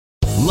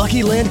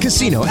Lucky Land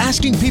Casino,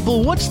 asking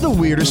people, what's the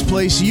weirdest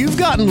place you've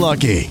gotten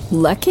lucky?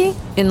 Lucky?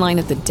 In line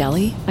at the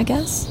deli, I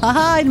guess?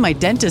 Aha, in my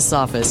dentist's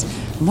office.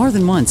 More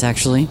than once,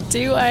 actually.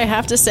 Do I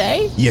have to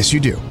say? Yes, you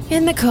do.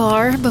 In the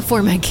car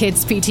before my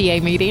kids'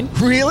 PTA meeting.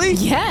 Really?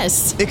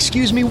 Yes.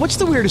 Excuse me, what's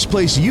the weirdest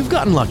place you've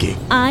gotten lucky?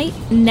 I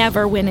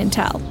never win and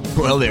tell.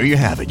 Well, there you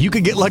have it. You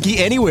can get lucky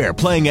anywhere,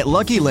 playing at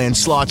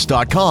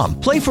LuckyLandSlots.com.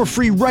 Play for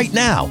free right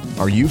now.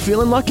 Are you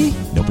feeling lucky?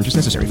 No purchase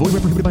necessary. Void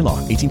where prohibited by law.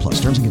 18+.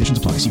 Terms and conditions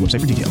apply. See website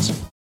for details.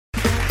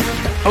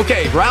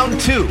 Okay, round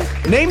two.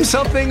 Name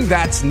something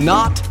that's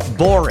not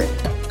boring.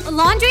 A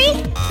laundry?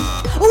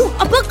 Ooh,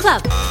 a book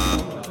club.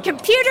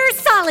 Computer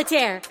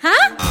solitaire,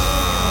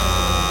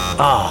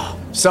 huh?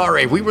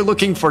 Sorry, we were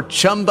looking for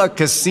Chumba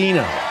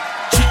Casino.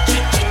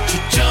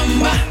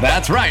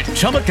 That's right.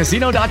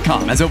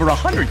 ChumbaCasino.com has over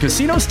 100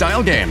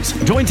 casino-style games.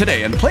 Join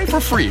today and play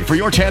for free for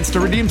your chance to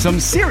redeem some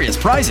serious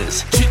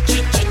prizes.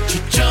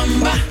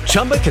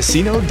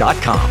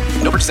 ChumbaCasino.com.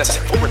 No purchase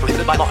necessary. Void where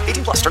prohibited by law.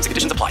 18+. Terms and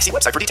conditions apply. See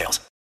website for details.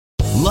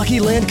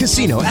 Lucky Land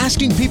Casino,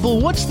 asking people,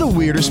 what's the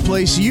weirdest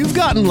place you've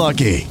gotten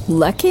lucky?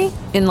 Lucky?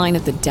 In line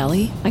at the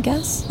deli, I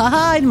guess?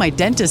 Aha, in my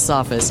dentist's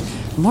office.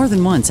 More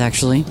than once,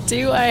 actually.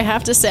 Do I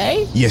have to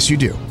say? Yes, you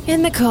do.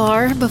 In the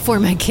car before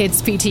my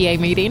kids' PTA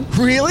meeting.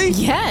 Really?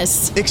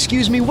 Yes.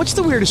 Excuse me, what's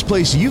the weirdest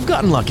place you've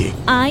gotten lucky?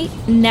 I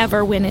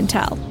never win and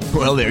tell.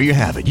 Well, there you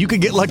have it. You can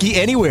get lucky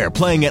anywhere,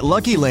 playing at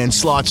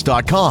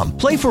LuckyLandSlots.com.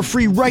 Play for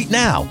free right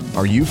now.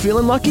 Are you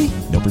feeling lucky?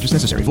 No purchase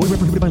necessary. Void where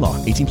prohibited by law.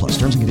 18+.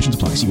 Terms and conditions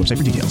apply. See website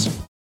for details.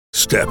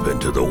 Step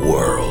into the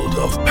world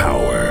of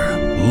power,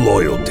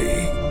 loyalty,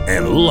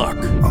 and luck.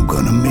 I'm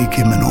gonna make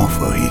him an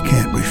offer he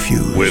can't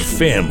refuse. With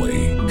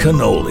family,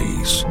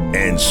 cannolis,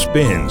 and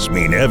spins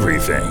mean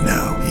everything.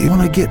 Now, you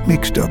wanna get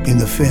mixed up in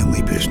the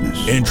family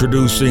business.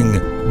 Introducing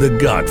The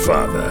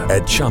Godfather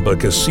at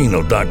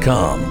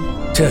ChumbaCasino.com.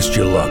 Test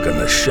your luck in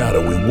the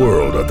shadowy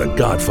world of The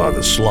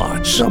Godfather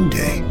slot.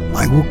 Someday,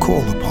 I will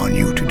call upon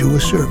you to do a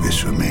service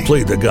for me.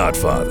 Play The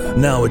Godfather,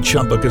 now at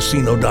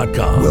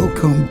ChumbaCasino.com.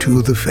 Welcome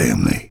to the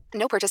family.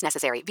 No purchase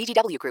necessary.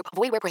 VGW Group.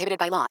 Void where prohibited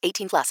by law.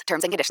 18+.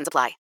 Terms and conditions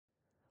apply.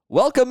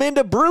 Welcome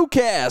into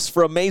Brewcast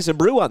from Mason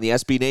Brew on the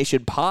SB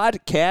Nation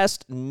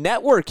Podcast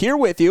Network. Here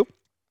with you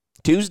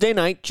Tuesday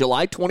night,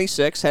 July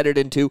 26th, headed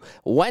into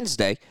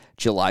Wednesday,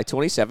 July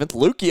 27th.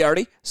 Luke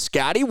Yardy,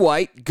 Scotty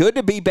White, good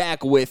to be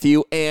back with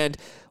you. And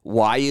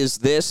why is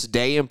this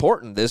day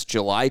important, this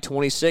July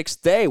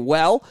 26th day?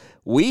 Well,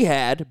 we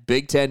had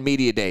Big Ten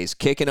Media Days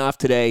kicking off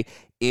today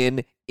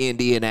in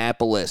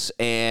Indianapolis.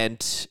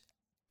 And,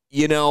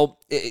 you know,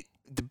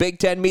 the Big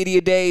Ten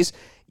Media Days,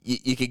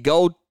 you could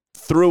go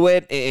through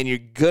it, and you're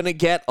going to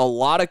get a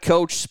lot of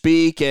coach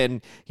speak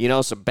and, you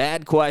know, some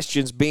bad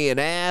questions being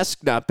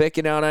asked, not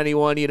picking out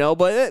anyone, you know,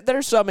 but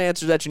there's some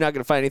answers that you're not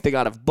going to find anything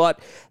out of. But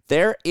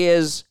there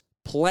is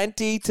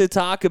plenty to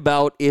talk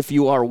about if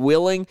you are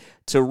willing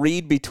to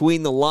read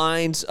between the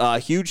lines.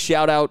 Huge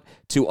shout out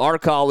to our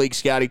colleague,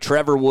 Scotty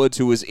Trevor Woods,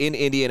 who is in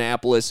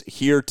Indianapolis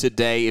here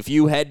today. If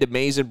you head to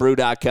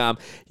MasonBrew.com,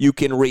 you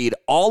can read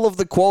all of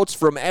the quotes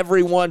from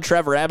everyone.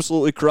 Trevor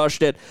absolutely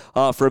crushed it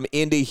from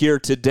Indy here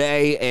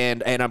today,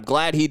 and I'm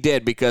glad he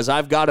did, because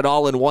I've got it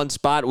all in one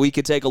spot. We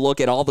could take a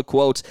look at all the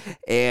quotes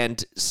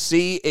and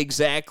see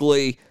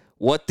exactly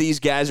what these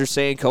guys are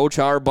saying, Coach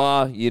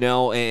Harbaugh, you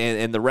know,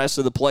 and the rest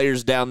of the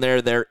players down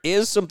there. There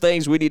is some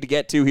things we need to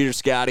get to here,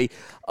 Scotty.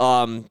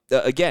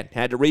 Again,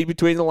 had to read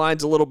between the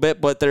lines a little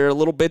bit, but there are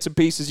little bits and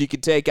pieces you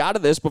can take out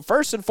of this. But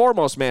first and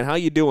foremost, man, how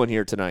you doing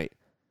here tonight?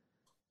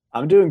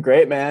 I'm doing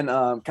great, man.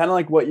 Kind of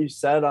like what you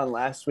said on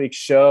last week's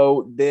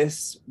show,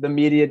 the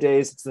media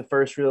days, it's the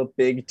first real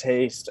big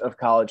taste of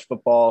college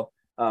football.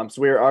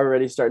 So we were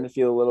already starting to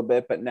feel a little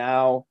bit, but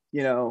now,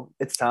 you know,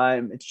 it's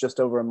time. It's just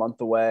over a month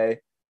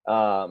away.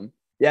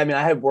 Yeah, I mean,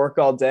 I had work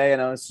all day,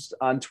 and I was just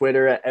on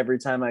Twitter every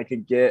time I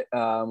could get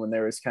when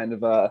there was kind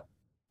of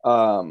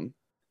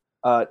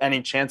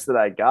any chance that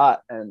I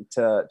got, and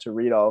to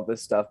read all of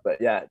this stuff.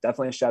 But yeah,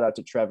 definitely a shout out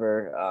to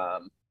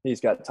Trevor.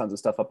 He's got tons of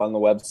stuff up on the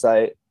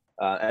website.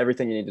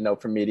 Everything you need to know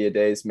from media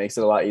days, makes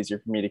it a lot easier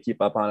for me to keep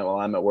up on it while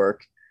I'm at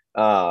work.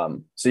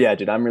 So yeah,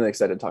 dude, I'm really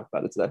excited to talk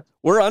about it today.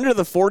 We're under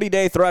the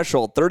 40-day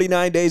threshold,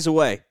 39 days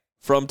away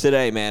from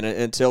today, man,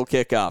 until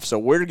kickoff. So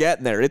we're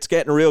getting there. It's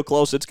getting real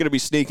close. It's going to be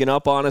sneaking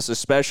up on us,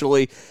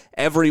 especially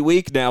every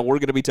week now. We're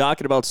going to be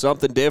talking about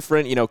something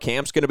different. You know,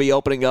 camp's going to be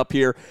opening up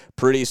here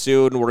pretty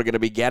soon. We're going to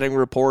be getting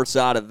reports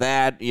out of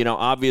that. You know,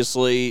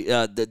 obviously,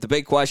 the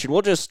big question,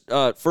 we'll just,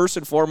 first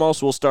and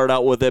foremost, we'll start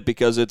out with it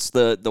because it's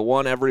the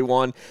one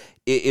everyone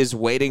is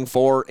waiting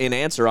for an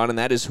answer on, and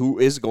that is who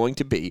is going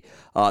to be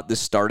the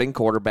starting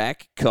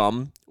quarterback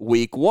come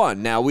week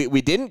one. Now,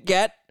 we didn't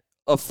get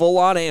a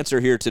full-on answer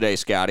here today,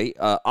 Scotty,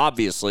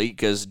 obviously,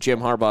 because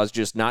Jim Harbaugh is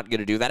just not going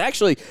to do that.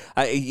 Actually,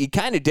 he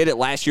kind of did it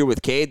last year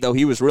with Cade, though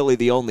he was really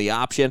the only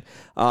option.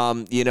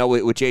 You know,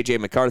 with J.J.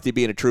 McCarthy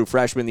being a true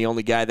freshman, the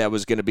only guy that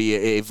was going to be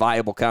a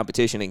viable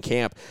competition in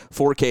camp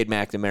for Cade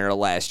McNamara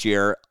last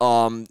year.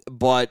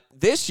 But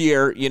this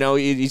year, you know,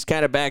 he's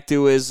kind of back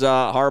to his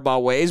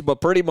Harbaugh ways,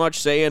 but pretty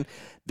much saying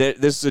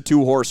this is a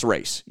two-horse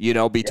race,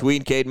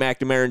 between Cade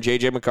McNamara and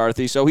J.J.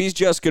 McCarthy. So he's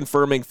just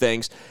confirming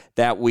things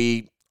that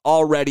we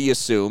already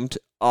assumed.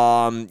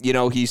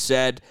 He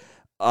said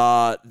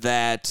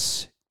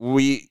that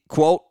we,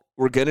 quote,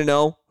 we're going to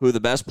know who the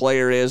best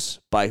player is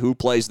by who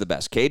plays the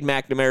best. Cade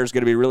McNamara is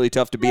going to be really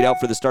tough to beat out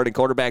for the starting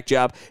quarterback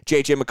job.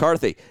 J.J.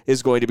 McCarthy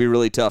is going to be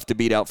really tough to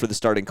beat out for the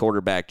starting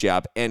quarterback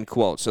job, end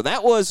quote. So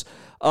that was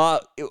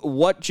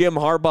what Jim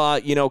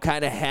Harbaugh,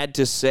 kind of had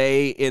to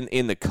say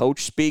in the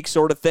coach speak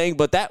sort of thing.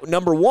 But that,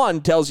 number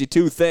one, tells you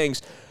two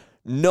things.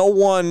 No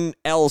one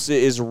else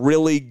is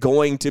really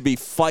going to be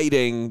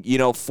fighting,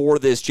 for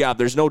this job.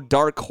 There's no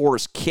dark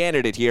horse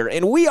candidate here.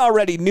 And we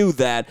already knew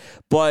that,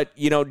 but,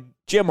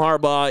 Jim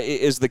Harbaugh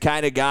is the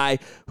kind of guy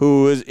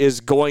who is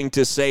going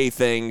to say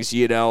things,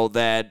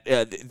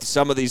 that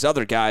some of these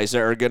other guys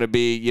are going to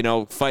be,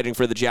 fighting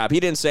for the job. He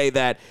didn't say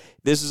that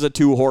this is a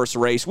two-horse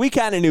race. We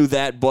kind of knew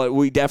that, but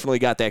we definitely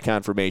got that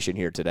confirmation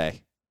here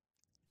today.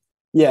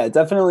 Yeah,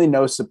 definitely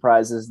no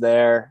surprises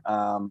there.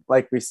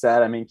 Like we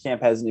said,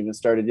 camp hasn't even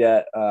started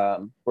yet.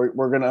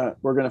 We're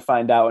gonna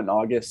find out in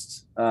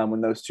August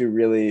when those two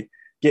really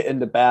get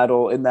into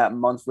battle in that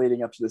month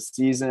leading up to the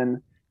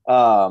season.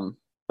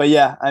 But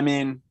yeah,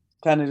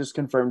 kind of just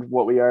confirmed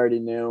what we already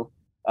knew.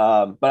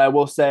 But I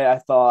will say I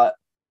thought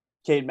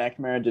Cade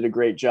McNamara did a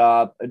great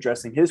job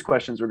addressing his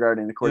questions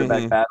regarding the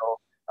quarterback battle.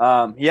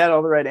 He had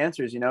all the right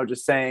answers,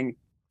 just saying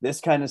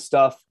this kind of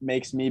stuff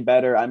makes me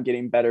better. I'm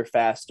getting better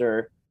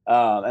faster.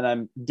 And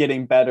I'm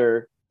getting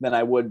better than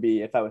I would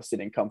be if I was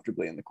sitting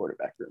comfortably in the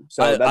quarterback room.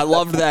 So I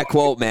loved that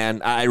quote,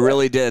 man. I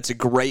really did. It's a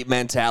great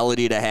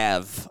mentality to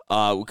have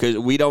because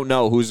we don't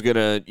know who's going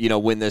to,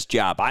 win this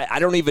job. I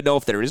don't even know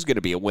if there is going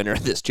to be a winner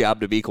of this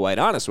job, to be quite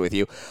honest with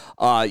you.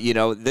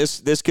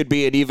 This could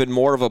be an even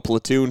more of a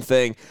platoon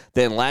thing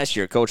than last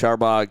year. Coach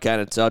Harbaugh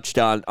kind of touched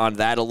on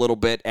that a little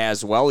bit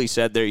as well. He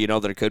said there,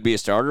 there could be a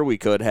starter. We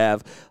could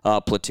have a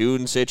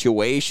platoon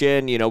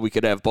situation. We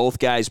could have both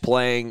guys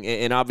playing,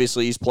 and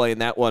obviously he's playing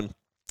that one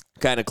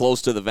kind of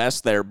close to the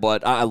vest there,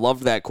 but I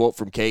loved that quote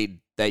from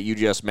Cade that you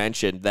just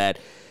mentioned, that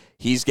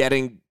he's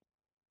getting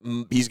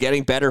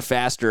better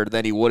faster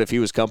than he would if he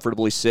was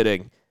comfortably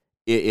sitting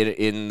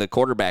in the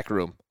quarterback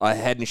room,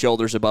 head and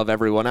shoulders above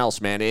everyone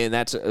else, man. And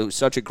that's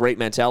such a great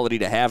mentality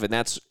to have, and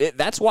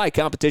that's why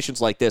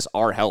competitions like this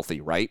are healthy,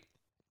 right?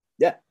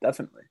 Yeah,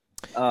 definitely.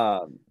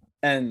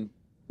 And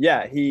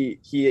yeah, he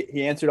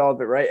answered all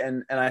of it right,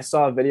 and I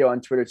saw a video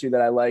on Twitter too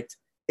that I liked.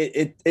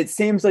 It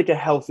seems like a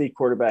healthy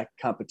quarterback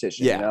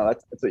competition. Yeah.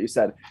 That's what you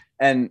said.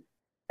 And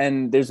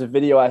there's a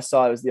video I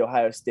saw. It was the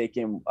Ohio State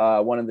game.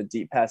 One of the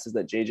deep passes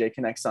that JJ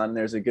connects on.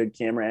 There's a good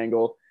camera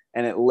angle,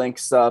 and it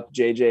links up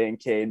JJ and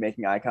Cade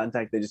making eye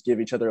contact. They just give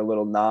each other a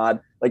little nod.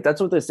 Like, that's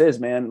what this is,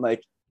 man.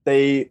 Like,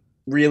 they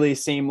really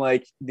seem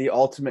like the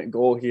ultimate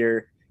goal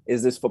here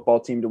is this football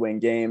team to win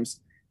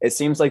games. It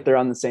seems like they're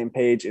on the same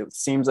page. It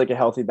seems like a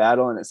healthy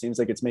battle, and it seems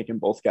like it's making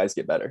both guys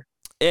get better.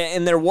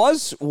 And there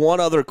was one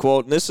other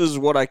quote, and this is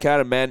what I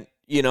kind of meant,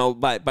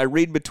 by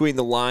reading between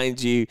the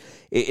lines.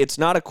 It's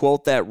not a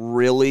quote that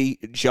really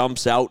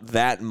jumps out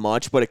that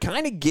much, but it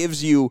kind of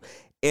gives you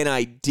an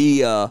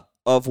idea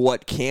of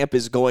what camp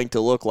is going to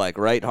look like,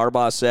 right?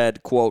 Harbaugh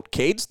said, quote,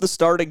 Cade's the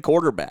starting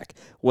quarterback.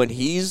 When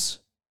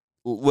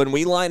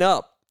we line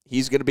up,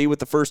 he's going to be with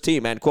the first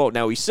team, end quote.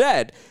 Now,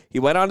 he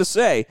went on to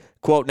say,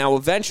 quote, now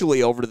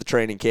eventually over to the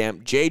training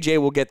camp,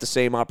 JJ will get the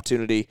same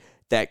opportunity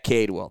that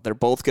Cade will. They're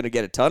both going to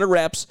get a ton of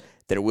reps.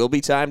 There will be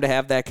time to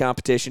have that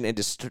competition and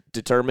to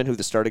determine who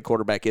the starting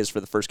quarterback is for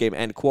the first game,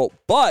 end quote.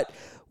 But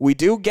we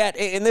do get,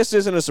 and this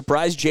isn't a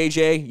surprise,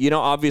 JJ,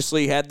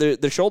 obviously had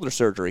the shoulder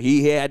surgery.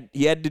 He had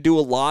to do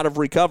a lot of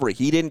recovery.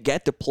 He didn't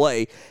get to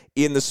play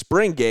in the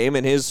spring game,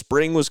 and his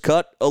spring was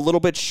cut a little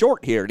bit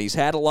short here, and he's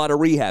had a lot of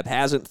rehab,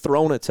 hasn't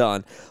thrown a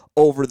ton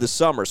over the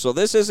summer. So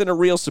this isn't a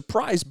real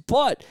surprise,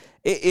 but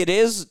it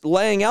is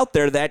laying out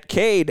there that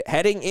Cade,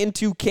 heading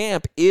into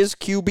camp, is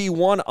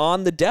QB1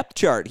 on the depth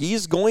chart.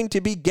 He's going to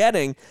be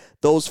getting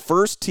those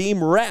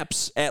first-team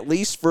reps, at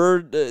least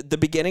for the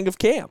beginning of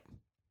camp.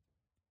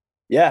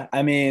 Yeah,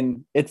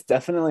 it's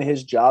definitely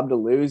his job to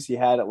lose. He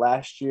had it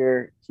last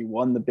year. He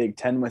won the Big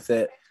Ten with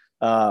it.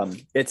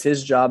 It's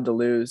his job to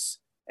lose.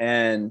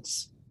 And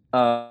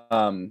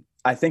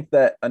I think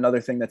that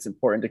another thing that's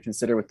important to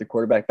consider with the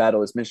quarterback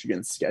battle is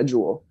Michigan's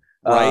schedule.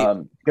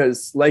 Right.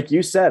 Because like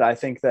you said, I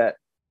think that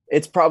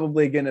it's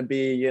probably going to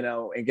be,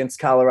 against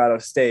Colorado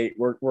State,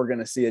 we're going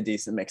to see a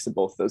decent mix of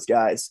both those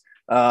guys.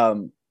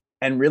 And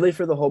really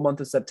for the whole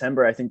month of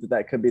September, I think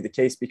that could be the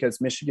case because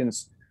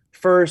Michigan's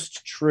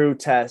first true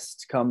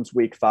test comes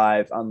week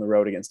 5 on the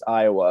road against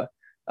Iowa.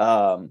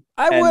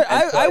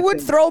 I would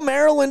throw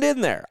Maryland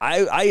in there.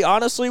 I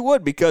honestly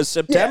would, because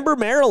September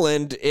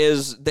Maryland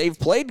they've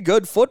played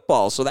good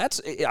football. So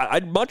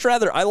I'd much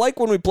rather, I like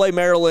when we play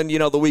Maryland,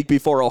 the week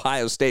before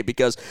Ohio State,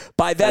 because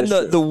by then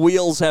the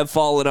wheels have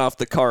fallen off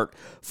the cart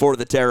for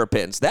the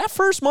Terrapins. That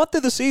first month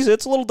of the season,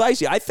 it's a little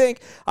dicey. I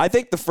think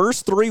the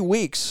first 3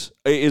 weeks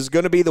is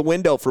going to be the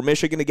window for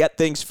Michigan to get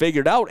things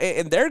figured out,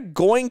 and they're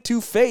going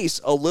to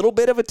face a little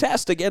bit of a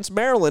test against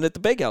Maryland at the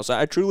Big House.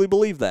 I truly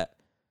believe that.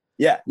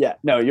 Yeah.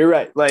 No, you're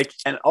right. Like,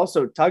 and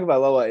also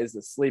Tagovailoa is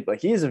the sleep.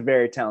 Like, he's a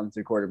very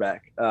talented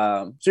quarterback.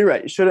 So you're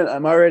right. You shouldn't.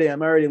 I'm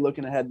already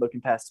looking ahead,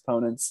 looking past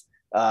opponents.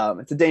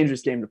 It's a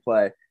dangerous game to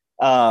play.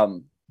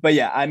 But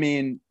yeah, I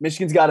mean,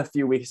 Michigan's got a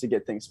few weeks to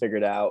get things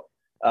figured out.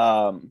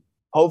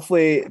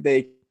 Hopefully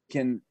they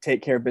can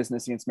take care of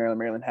business against Maryland.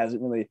 Maryland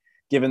hasn't really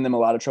given them a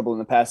lot of trouble in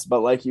the past,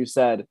 but like you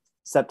said,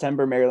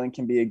 September, Maryland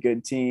can be a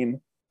good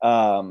team.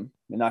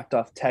 They knocked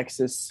off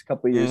Texas a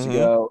couple of years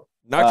ago.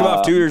 Knocked them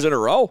off 2 years in a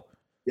row.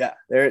 Yeah,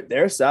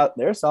 they're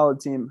a solid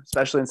team,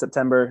 especially in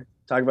September.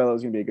 Tagovailoa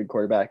is going to be a good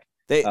quarterback.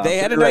 They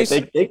had a nice.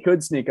 They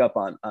could sneak up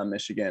on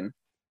Michigan,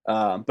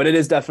 but it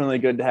is definitely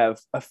good to have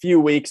a few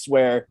weeks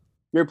where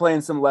you're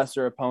playing some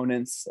lesser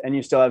opponents and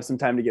you still have some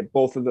time to get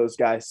both of those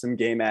guys some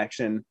game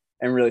action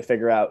and really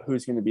figure out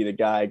who's going to be the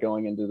guy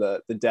going into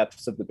the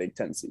depths of the Big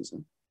Ten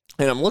season.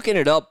 And I'm looking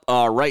it up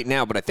right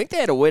now, but I think they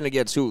had a win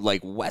against who,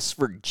 like West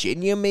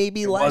Virginia,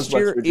 maybe last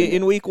year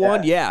in Week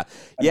 1. Yeah.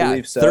 I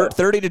believe so.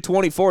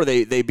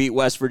 30-24. They beat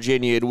West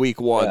Virginia in Week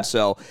 1. Yeah.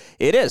 So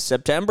it is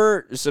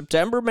September.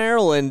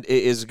 Maryland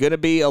is going to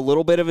be a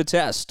little bit of a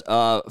test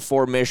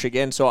for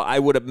Michigan. So I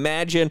would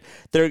imagine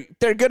they're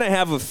going to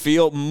have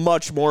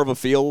much more of a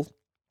feel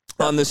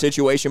on the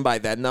situation by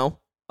then, though.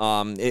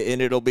 And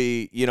it'll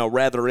be,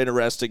 rather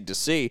interesting to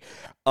see.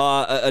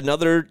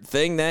 Another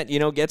thing that,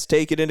 gets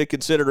taken into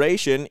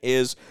consideration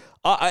is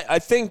I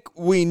think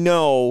we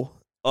know,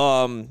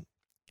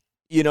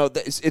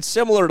 it's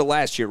similar to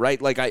last year,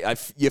 right? Like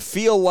you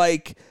feel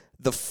like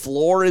the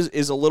floor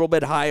is a little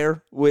bit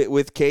higher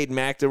with Cade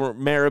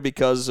McNamara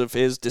because of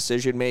his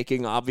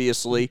decision-making,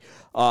 obviously,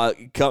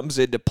 comes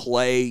into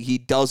play. He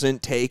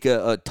doesn't take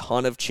a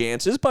ton of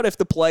chances, but if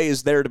the play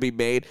is there to be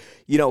made,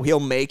 he'll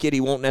make it.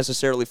 He won't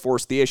necessarily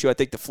force the issue. I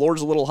think the floor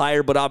is a little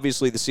higher, but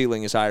obviously the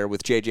ceiling is higher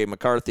with J.J.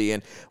 McCarthy.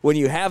 And when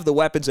you have the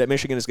weapons that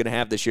Michigan is going to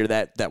have this year,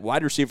 that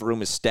wide receiver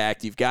room is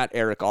stacked. You've got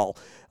Eric All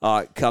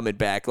coming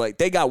back. Like,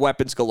 they got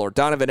weapons galore.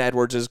 Donovan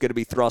Edwards is going to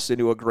be thrust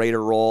into a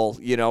greater role.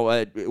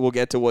 We'll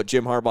get to what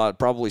Jim Harbaugh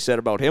probably said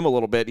about him a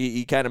little bit.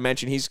 He kind of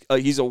mentioned he's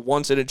a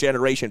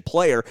once-in-a-generation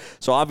player,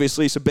 so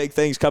obviously some big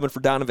things coming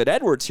for Donovan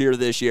Edwards here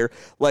this year.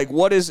 Like,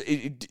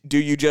 do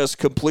you just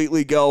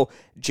completely go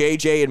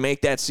JJ and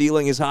make that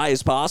ceiling as high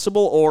as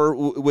possible,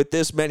 or with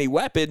this many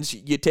weapons,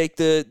 you take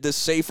the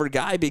safer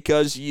guy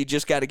because you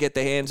just got to get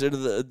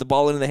the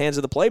ball into the hands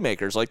of the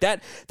playmakers? Like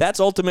that's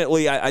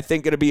ultimately, I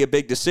think, going to be a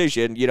big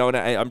decision, and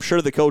I'm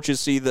sure the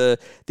coaches see the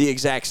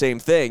exact same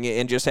thing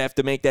and just have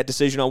to make that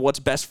decision on what's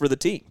best for the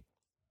team.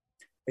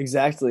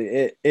 Exactly.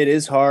 It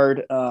is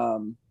hard.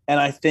 And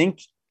I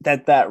think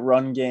that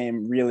run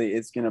game really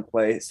is going to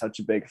play such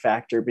a big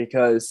factor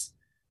because,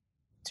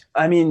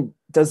 I mean,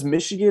 does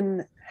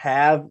Michigan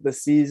have the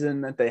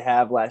season that they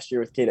have last year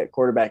with Cade at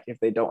quarterback if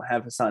they don't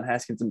have Hassan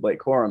Haskins and Blake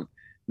Corum?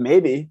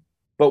 Maybe,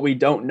 but we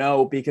don't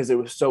know because it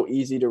was so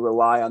easy to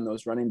rely on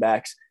those running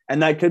backs.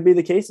 And that could be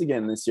the case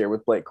again this year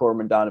with Blake Corum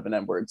and Donovan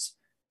Edwards.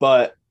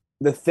 But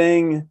the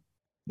thing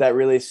that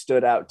really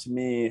stood out to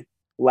me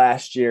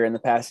last year in the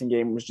passing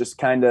game was just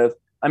kind of,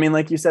 I mean,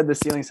 like you said, the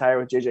ceiling's higher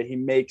with JJ.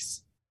 He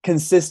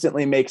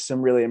consistently makes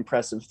some really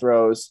impressive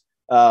throws.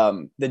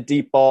 The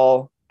deep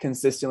ball,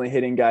 consistently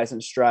hitting guys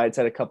in strides,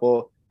 had a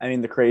couple,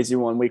 the crazy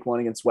one Week 1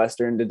 against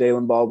Western to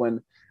Dalen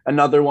Baldwin.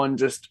 Another one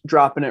just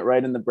dropping it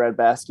right in the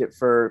breadbasket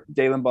for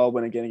Dalen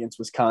Baldwin again against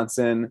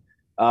Wisconsin.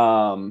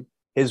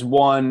 His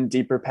one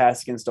deeper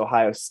pass against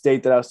Ohio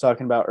State that I was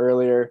talking about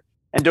earlier.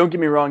 And don't get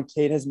me wrong,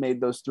 Cade has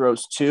made those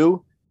throws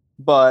too,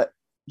 but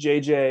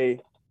JJ,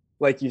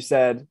 like you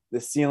said,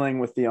 the ceiling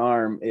with the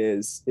arm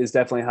is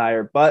definitely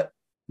higher, but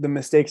the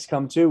mistakes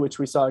come too, which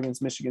we saw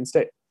against Michigan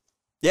State.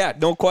 Yeah,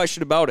 no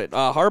question about it.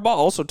 Harbaugh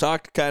also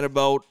talked kind of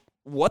about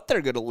what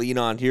they're going to lean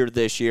on here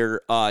this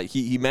year.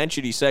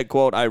 He said,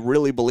 quote, "I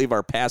really believe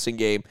our passing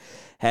game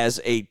has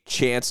a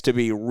chance to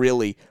be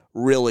really,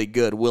 really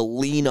good. We'll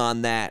lean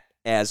on that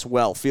as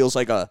well. Feels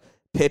like a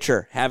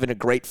pitcher having a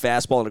great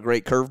fastball and a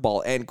great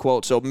curveball," end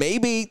quote. So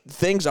maybe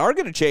things are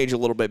going to change a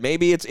little bit.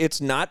 Maybe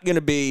it's not going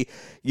to be,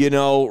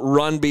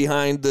 run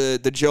behind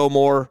the Joe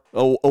Moore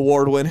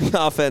award-winning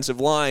offensive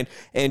line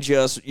and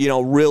just,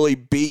 really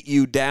beat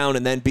you down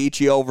and then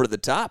beat you over the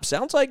top.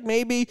 Sounds like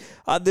maybe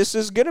this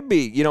is going to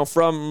be,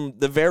 from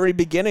the very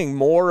beginning,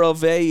 more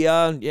of a,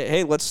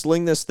 hey, let's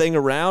sling this thing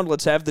around.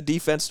 Let's have the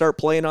defense start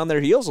playing on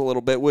their heels a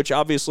little bit, which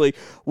obviously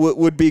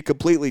would be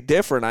completely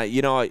different.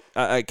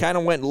 I kind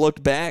of went and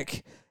looked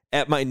back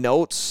at my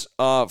notes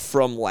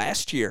from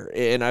last year,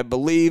 and I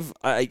believe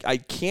I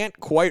can't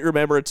quite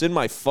remember. It's in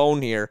my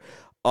phone here.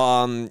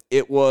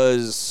 It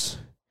was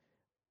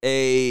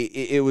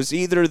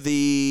either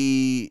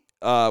the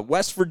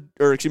Western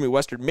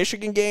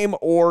Michigan game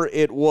or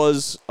it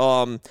was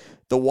the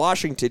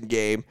Washington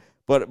game.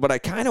 But I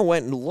kind of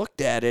went and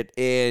looked at it,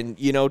 and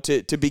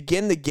to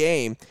begin the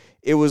game,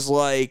 it was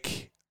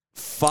like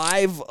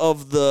five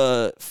of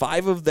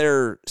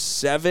their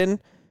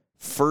 7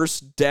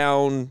 first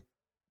down.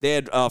 They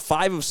had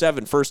 5 of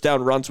 7 first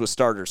down runs with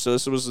starters. So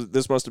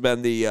this must have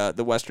been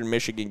the Western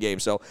Michigan game.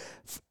 So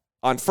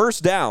on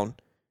first down,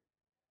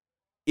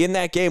 in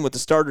that game with the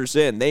starters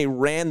in, they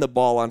ran the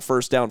ball on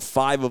first down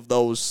 5 of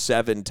those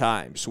 7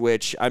 times,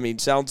 which, I mean,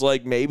 sounds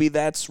like maybe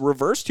that's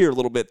reversed here a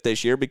little bit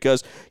this year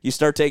because you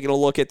start taking a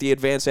look at the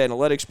advanced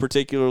analytics,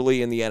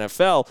 particularly in the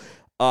NFL.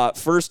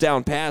 First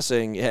down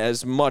passing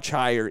has much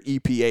higher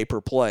EPA per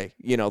play,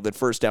 than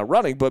first down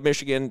running. But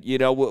Michigan,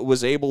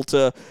 was able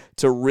to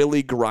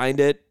really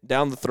grind it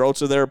down the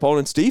throats of their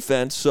opponent's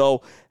defense.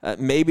 So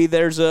maybe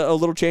there's a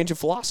little change of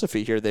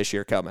philosophy here this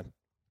year coming.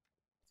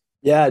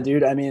 Yeah,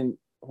 dude. I mean,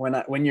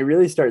 when you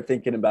really start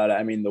thinking about it,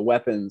 I mean, the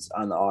weapons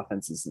on the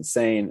offense is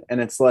insane.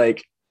 And it's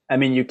like, I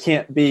mean, you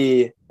can't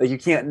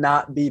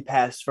not be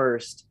pass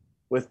first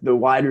with the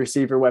wide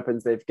receiver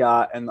weapons they've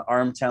got and the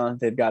arm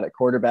talent they've got at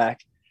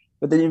quarterback.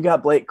 But then you've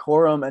got Blake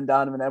Corum and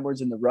Donovan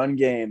Edwards in the run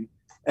game.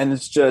 And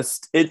it's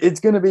just, it's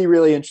going to be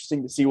really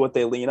interesting to see what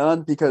they lean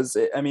on because,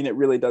 it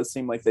really does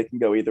seem like they can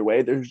go either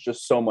way. There's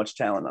just so much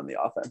talent on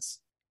the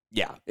offense.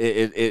 Yeah,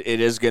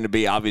 it is going to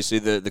be, obviously,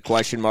 the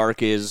question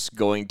mark is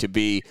going to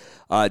be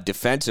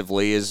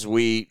defensively as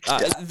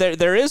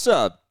there is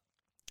a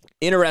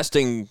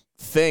interesting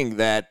thing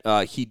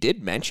that he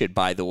did mention,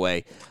 by the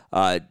way,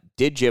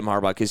 did Jim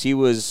Harbaugh, because he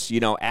was,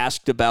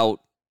 asked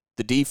about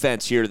the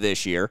defense here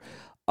this year.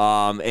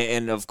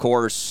 And of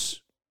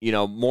course,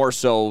 more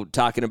so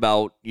talking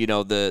about,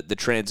 the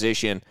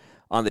transition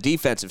on the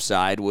defensive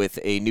side with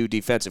a new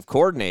defensive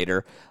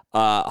coordinator.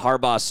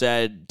 Harbaugh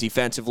said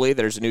defensively,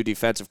 there's a new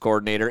defensive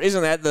coordinator.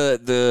 Isn't that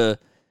the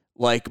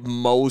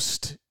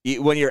most,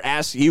 when you're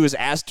asked, he was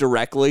asked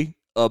directly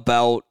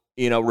about,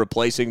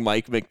 replacing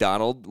Mike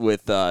Macdonald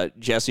with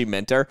Jesse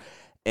Minter.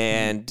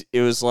 And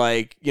it was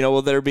like,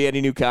 will there be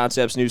any new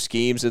concepts, new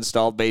schemes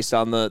installed based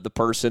on the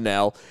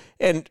personnel?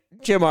 And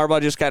Jim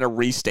Harbaugh just kind of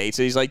restates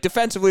it. He's like,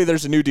 defensively,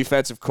 there's a new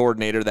defensive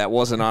coordinator that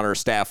wasn't on our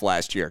staff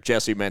last year,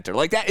 Jesse Minter.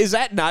 Like that, is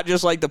that not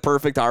just like the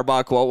perfect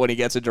Harbaugh quote when he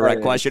gets a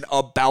direct question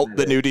about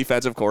the new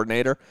defensive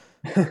coordinator?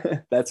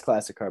 That's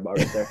classic Harbaugh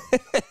right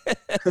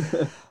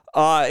there.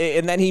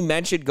 And then he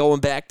mentioned going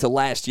back to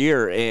last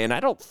year, and I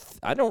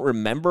don't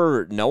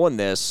remember knowing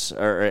this,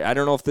 or I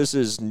don't know if this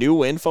is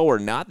new info or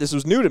not. This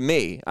was new to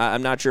me.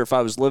 I'm not sure if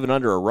I was living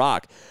under a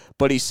rock,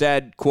 but he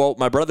said, quote,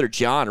 "My brother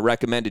John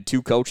recommended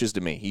 2 coaches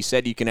to me. He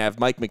said you can have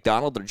Mike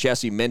Macdonald or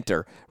Jesse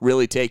Minter.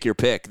 Really take your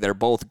pick. They're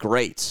both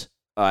greats."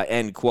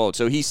 End quote.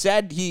 So he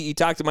said he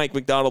talked to Mike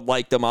Macdonald,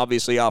 liked him,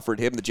 obviously offered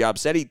him the job.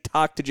 Said he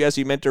talked to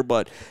Jesse Minter,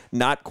 but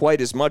not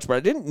quite as much. But I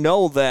didn't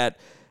know that,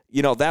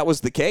 that was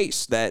the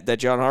case, that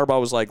John Harbaugh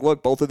was like,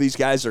 look, both of these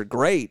guys are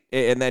great.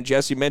 And then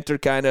Jesse Minter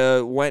kind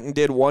of went and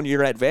did 1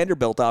 year at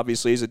Vanderbilt,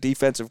 obviously, as a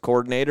defensive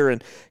coordinator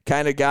and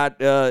kind of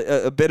got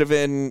a bit of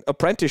an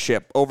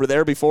apprenticeship over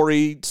there before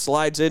he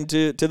slides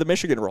into the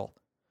Michigan role.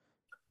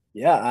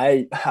 Yeah,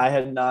 I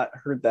had not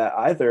heard that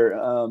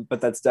either,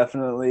 but that's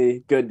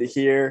definitely good to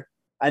hear.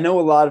 I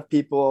know a lot of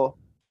people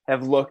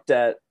have looked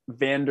at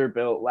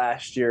Vanderbilt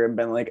last year and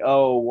been like,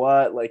 oh,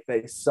 what? Like,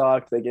 they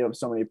sucked. They gave up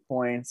so many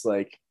points.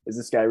 Like, is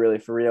this guy really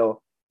for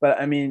real? But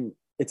I mean,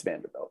 it's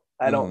Vanderbilt.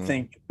 I don't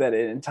think that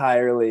it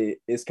entirely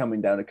is coming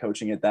down to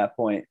coaching at that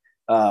point.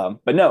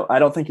 But no, I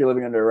don't think you're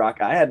living under a rock.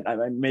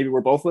 Maybe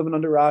we're both living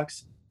under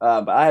rocks,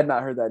 but I had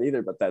not heard that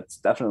either, but that's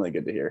definitely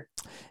good to hear.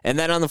 And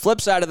then on the flip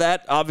side of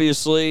that,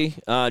 obviously,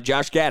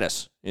 Josh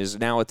Gattis is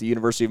now at the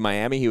University of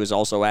Miami. He was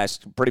also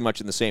asked pretty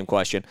much in the same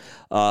question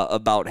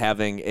about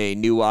having a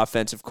new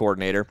offensive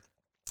coordinator.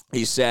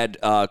 He said,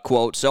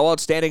 quote, "So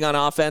outstanding on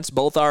offense.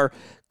 Both our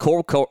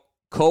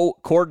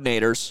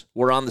co-coordinators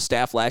were on the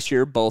staff last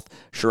year. Both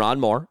Sherrone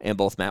Moore and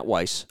both Matt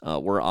Weiss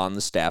were on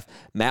the staff.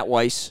 Matt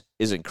Weiss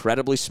is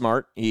incredibly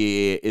smart.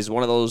 He is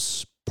one of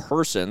those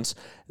persons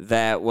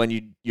that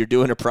when you're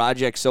doing a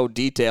project so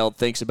detailed,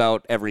 thinks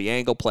about every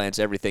angle, plans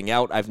everything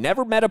out. I've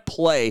never met a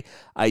play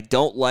I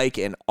don't like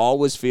and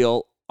always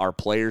feel our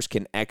players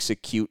can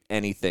execute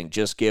anything.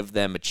 Just give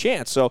them a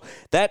chance." So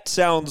that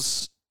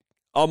sounds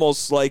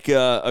almost like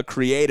a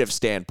creative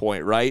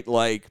standpoint, right?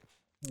 Like,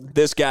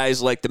 this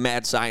guy's like the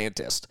mad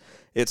scientist.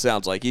 It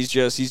sounds like he's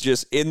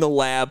just in the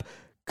lab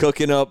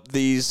cooking up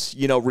these,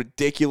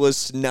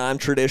 ridiculous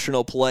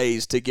non-traditional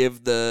plays to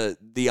give the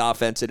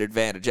offense an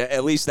advantage.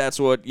 At least that's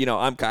what,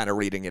 I'm kind of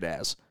reading it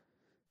as.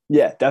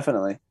 Yeah,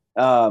 definitely.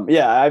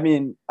 I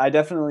mean, I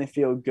definitely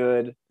feel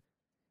good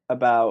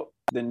about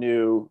the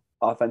new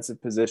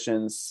offensive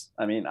positions.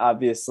 I mean,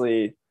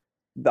 obviously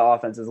the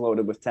offense is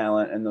loaded with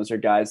talent, and those are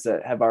guys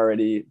that have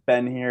already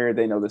been here.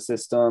 They know the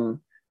system.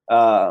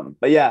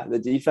 But yeah, the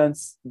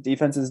defense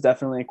is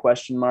definitely a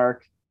question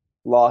mark.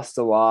 Lost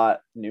a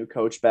lot, new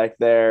coach back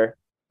there.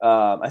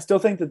 I still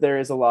think that there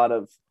is a lot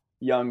of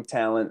young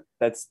talent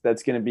that's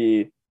going to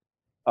be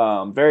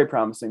very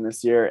promising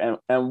this year.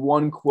 And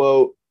one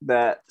quote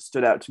that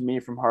stood out to me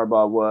from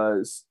Harbaugh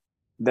was,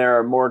 "There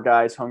are more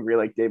guys hungry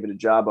like David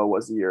Ojabo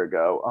was a year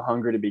ago, a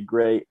hunger to be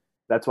great.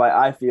 That's why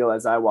I feel,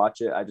 as I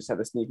watch it, I just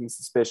have a sneaking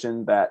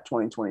suspicion that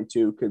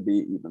 2022 could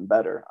be even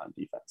better on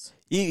defense."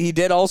 He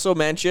did also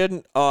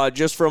mention,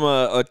 just from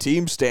a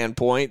team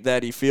standpoint,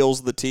 that he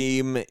feels the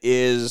team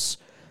is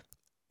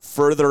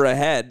further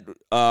ahead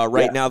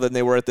now than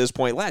they were at this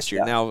point last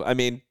year. Yeah. Now, I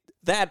mean,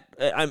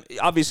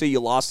 obviously you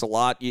lost a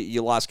lot.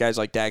 You lost guys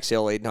like Dax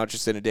Hill, Aiden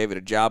Hutchinson, and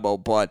David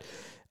Ajabo. But,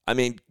 I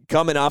mean,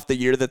 coming off the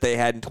year that they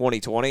had in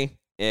 2020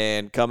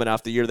 and coming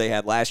off the year they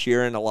had last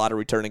year and a lot of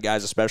returning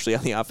guys, especially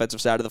on the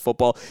offensive side of the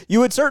football, you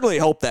would certainly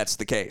hope that's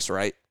the case,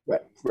 right?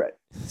 Right.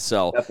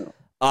 So, definitely.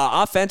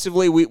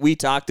 Offensively, we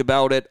talked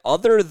about it.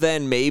 Other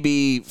than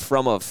maybe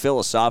from a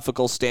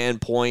philosophical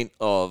standpoint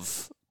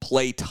of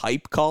play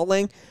type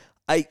calling,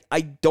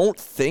 I don't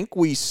think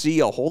we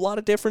see a whole lot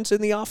of difference in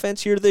the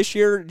offense here this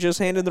year, just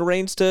handing the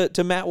reins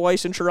to Matt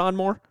Weiss and Sherrone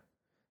Moore.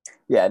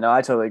 Yeah, no,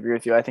 I totally agree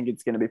with you. I think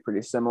it's going to be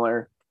pretty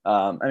similar.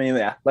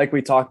 Like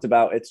we talked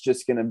about, it's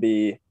just going to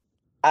be,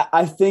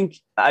 I think,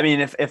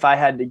 if I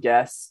had to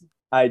guess,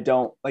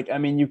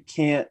 you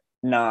can't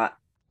not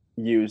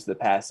use the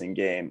passing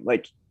game.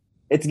 Like,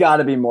 it's got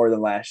to be more than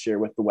last year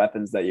with the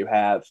weapons that you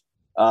have.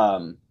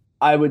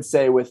 I would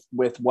say with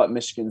what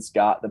Michigan's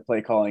got, the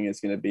play calling is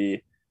going to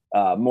be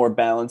more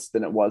balanced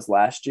than it was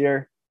last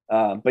year.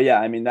 But yeah,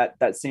 I mean,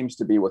 that seems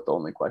to be what the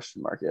only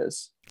question mark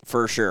is.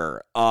 For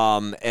sure.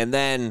 And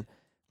then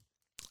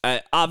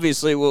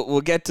obviously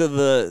we'll get to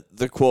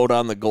the quote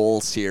on the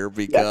goals here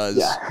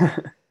because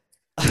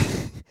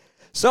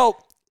so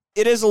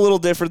it is a little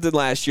different than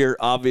last year.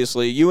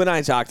 Obviously, you and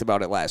I talked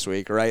about it last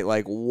week, right?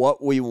 Like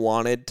what we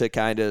wanted to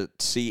kind of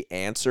see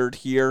answered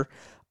here.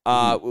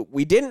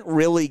 We didn't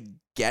really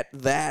get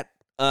that.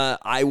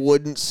 I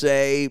wouldn't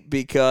say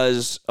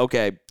because,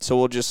 okay, so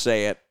we'll just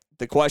say it.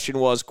 The question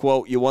was,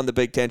 quote, you won the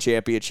Big Ten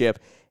championship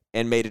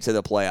and made it to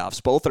the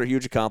playoffs. Both are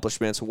huge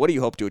accomplishments. What do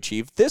you hope to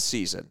achieve this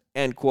season?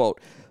 End quote.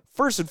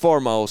 First and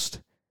foremost,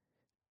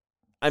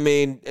 I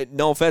mean,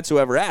 no offense to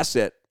whoever asked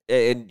it.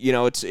 And,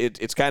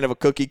 it's kind of a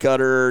cookie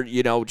cutter,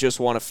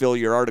 just want to fill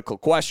your article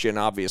question,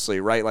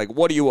 obviously, right? Like,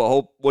 what do you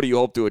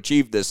hope to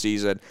achieve this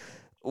season?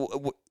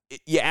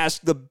 You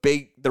ask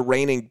the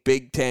reigning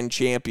Big Ten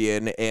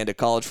champion and a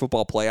college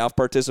football playoff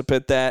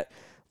participant that,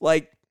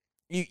 like,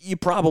 you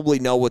probably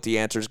know what the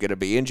answer is going to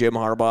be. And Jim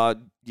Harbaugh,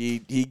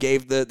 he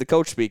gave the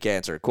coach speak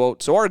answer,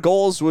 quote, so our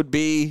goals would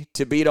be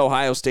to beat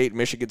Ohio State and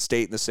Michigan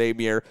State in the same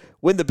year,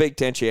 win the Big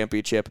Ten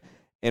championship,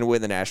 and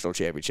win the national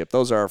championship.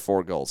 Those are our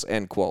 4 goals,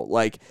 end quote.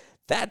 Like,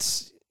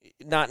 that's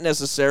not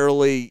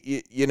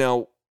necessarily,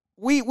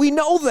 we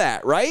know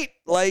that, right?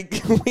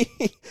 Like,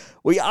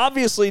 we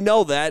obviously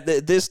know that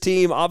this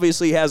team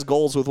obviously has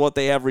goals with what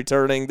they have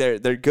returning.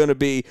 They're going to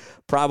be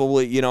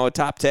probably, a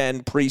top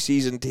 10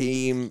 preseason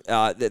team.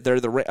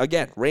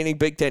 They're reigning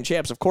Big Ten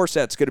champs. Of course,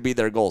 that's going to be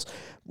their goals.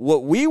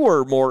 What we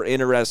were more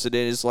interested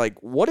in is, like,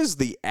 what is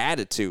the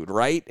attitude,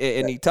 right?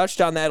 And he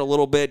touched on that a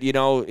little bit.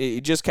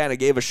 He just kind of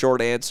gave a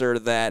short answer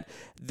that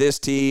this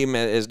team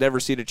has never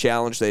seen a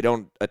challenge. They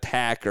don't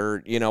attack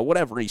or,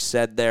 whatever he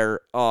said there.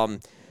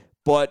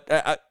 But,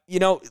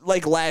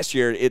 like last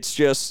year, it's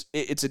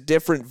a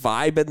different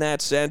vibe in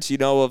that sense,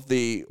 of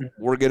the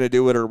we're going to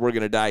do it or we're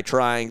going to die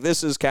trying.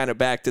 This is kind of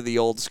back to the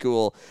old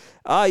school.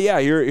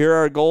 Here are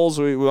our goals.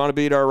 We want to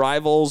beat our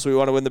rivals. We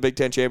want to win the Big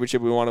Ten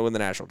championship. We want to win the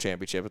national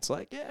championship. It's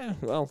like,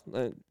 all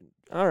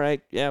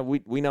right. Yeah,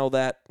 we know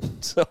that.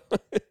 So,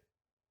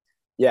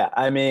 yeah,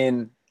 I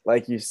mean,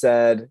 like you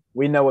said,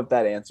 we know what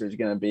that answer is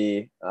going to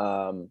be.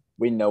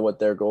 We know what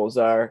their goals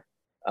are.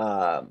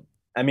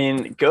 I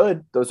mean,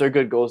 good. Those are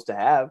good goals to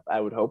have.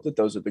 I would hope that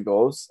those are the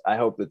goals. I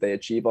hope that they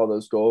achieve all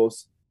those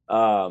goals.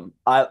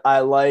 I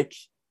like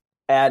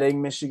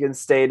adding Michigan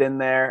State in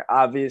there.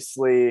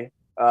 Obviously,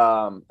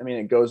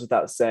 it goes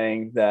without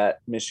saying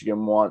that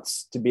Michigan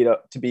wants to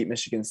beat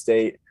Michigan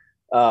State.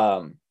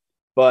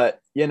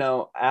 But,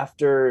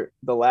 after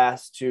the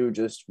last 2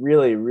 just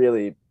really,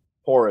 really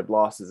horrid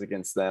losses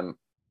against them,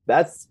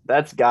 that's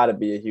got to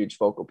be a huge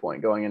focal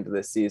point going into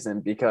this season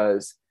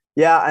because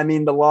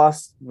the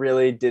loss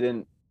really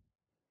didn't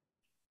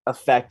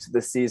affect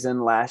the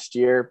season last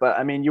year,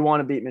 but you want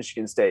to beat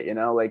Michigan State,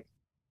 like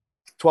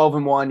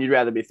 12-1, you'd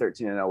rather be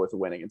 13-0 with a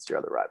win against your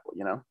other rival,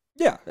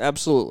 Yeah,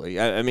 absolutely.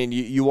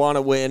 You want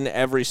to win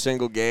every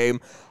single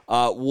game.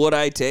 Would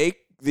I take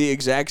the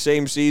exact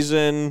same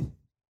season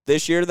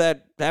this year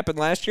that happened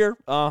last year?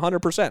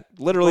 100%.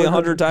 Literally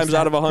 100 times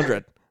out of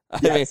 100.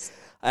 Yes.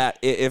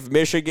 If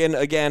Michigan,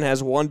 again,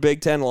 has 1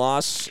 Big Ten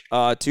loss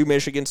to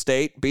Michigan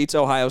State, beats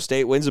Ohio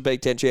State, wins the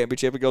Big Ten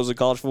championship, and goes to the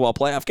college football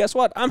playoff, guess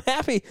what? I'm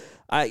happy.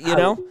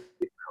 Yeah,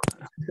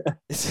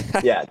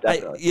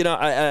 definitely.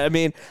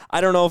 I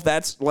don't know if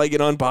that's like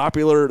an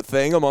unpopular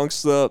thing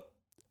amongst the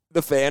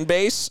fan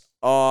base.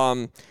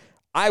 I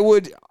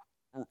would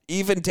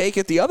even take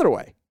it the other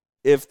way.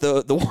 If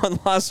the one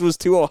loss was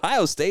to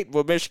Ohio State,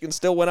 but Michigan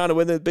still went on to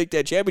win the Big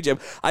Ten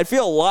championship, I'd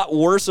feel a lot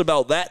worse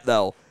about that,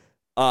 though.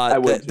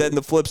 Than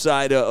the flip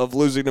side of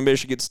losing to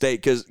Michigan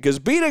State, because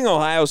beating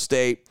Ohio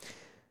State,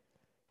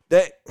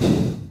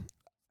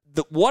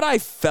 what I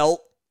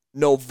felt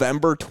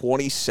November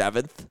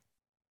 27th,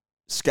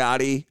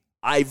 Scotty,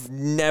 I've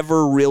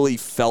never really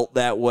felt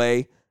that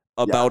way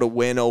about a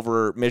win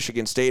over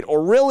Michigan State,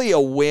 or really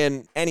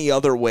any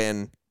other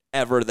win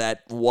ever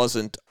that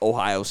wasn't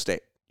Ohio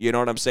State. You know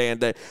what I'm saying?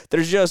 That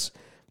there's just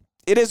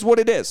it is what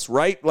it is,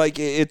 right? Like,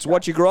 it's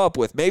what you grow up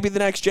with. Maybe the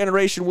next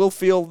generation will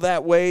feel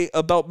that way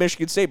about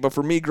Michigan State, but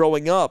for me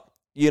growing up,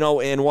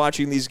 and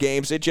watching these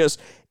games,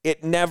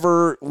 it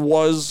never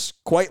was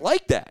quite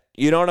like that.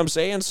 You know what I'm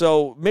saying?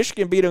 So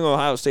Michigan beating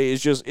Ohio State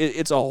is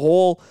it's a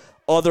whole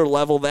other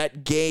level.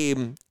 That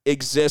game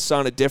exists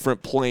on a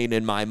different plane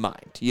in my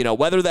mind.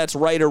 Whether that's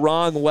right or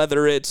wrong,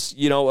 whether it's,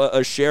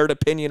 a shared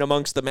opinion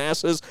amongst the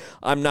masses,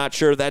 I'm not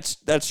sure. That's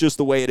just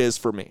the way it is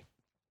for me.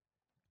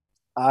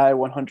 I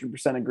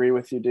 100% agree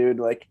with you, dude.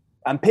 Like,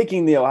 I'm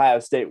picking the Ohio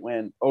State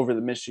win over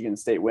the Michigan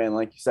State win,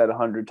 like you said,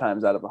 100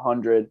 times out of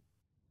 100.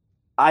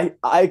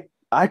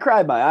 I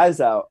cried my eyes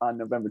out on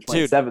November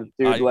 27th,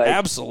 dude.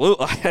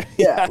 Absolutely.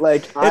 Yeah,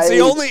 like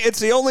it's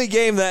the only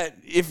game that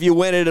if you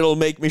win it, it'll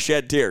make me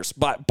shed tears,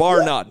 but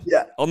bar none.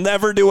 Yeah, I'll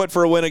never do it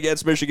for a win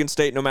against Michigan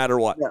State, no matter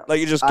what. No, like,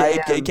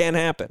 it can't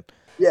happen.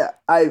 Yeah,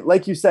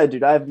 like you said,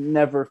 dude. I've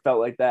never felt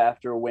like that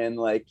after a win.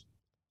 Like,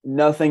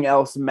 nothing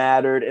else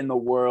mattered in the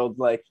world.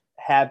 Like,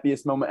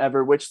 happiest moment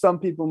ever, which some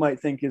people might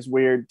think is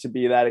weird to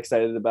be that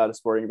excited about a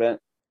sporting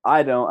event.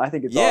 I don't. I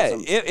think it's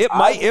awesome.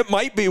 It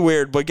might be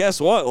weird, but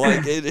guess what?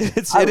 Like, it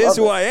is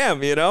who I am,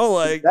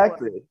 Like,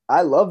 exactly.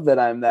 I love that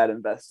I'm that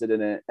invested in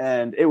it,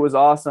 and it was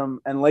awesome.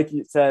 And like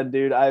you said,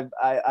 dude,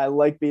 I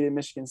like beating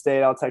Michigan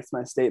State. I'll text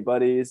my state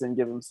buddies and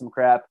give them some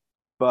crap,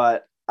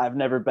 but I've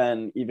never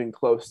been even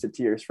close to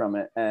tears from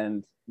it.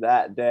 And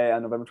that day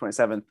on November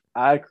 27th,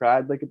 I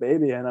cried like a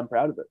baby, and I'm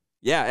proud of it.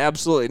 Yeah,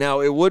 absolutely. Now,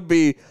 it would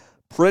be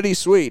pretty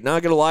sweet,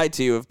 not gonna lie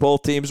to you, if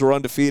both teams were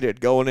undefeated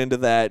going into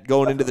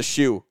the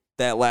shoe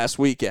that last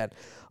weekend.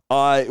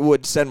 It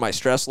would send my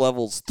stress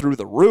levels through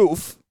the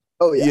roof.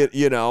 Oh yeah,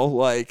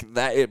 like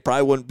that. It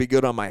probably wouldn't be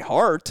good on my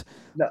heart.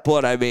 No.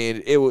 But I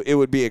mean, it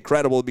would be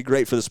incredible. It'd be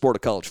great for the sport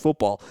of college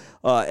football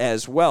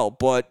as well.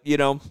 But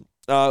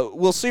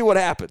we'll see what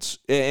happens.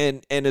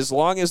 And as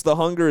long as the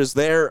hunger is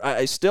there,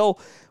 I still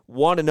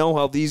want to know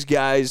how these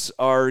guys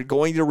are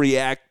going to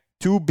react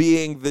to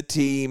being the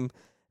team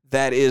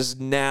that has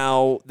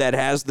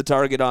the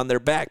target on their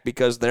back,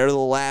 because they're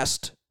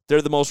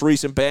the most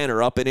recent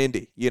banner up in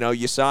Indy.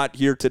 You saw it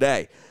here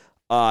today.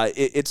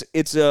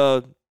 It's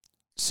a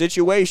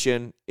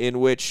situation in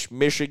which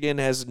Michigan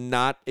has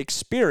not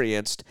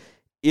experienced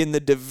in the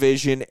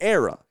division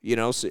era,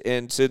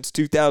 and since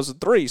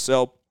 2003.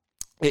 So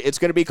it's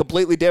going to be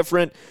completely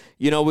different.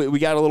 We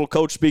got a little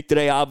coach speak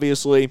today,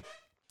 obviously,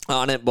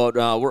 on it, but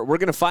we're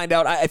going to find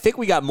out. I think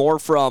we got more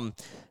from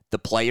the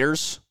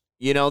players,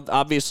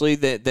 obviously,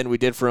 than we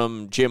did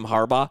from Jim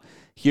Harbaugh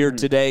here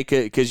today,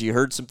 because you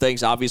heard some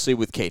things, obviously,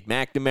 with Cade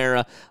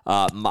McNamara.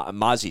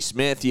 Mazi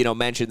Smith,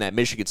 mentioned that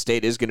Michigan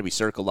State is going to be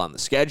circled on the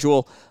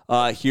schedule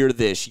here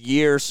this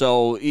year.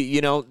 So,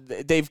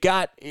 they've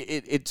got –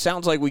 it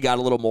sounds like we got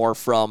a little more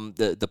from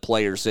the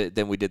players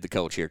than we did the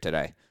coach here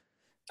today.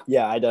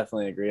 Yeah, I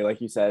definitely agree. Like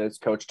you said, it's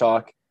coach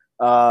talk.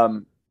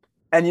 And,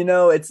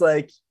 it's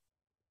like –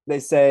 they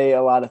say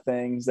a lot of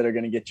things that are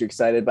going to get you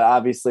excited, but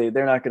obviously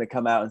they're not going to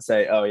come out and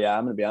say, oh yeah,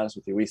 I'm going to be honest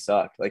with you, we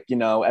suck. Like,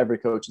 every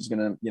coach is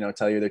going to,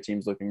 tell you their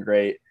team's looking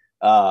great.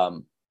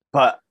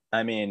 But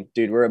I mean,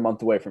 dude, we're a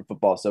month away from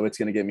football, so it's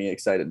going to get me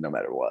excited no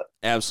matter what.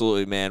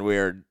 Absolutely, man.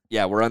 We're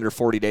under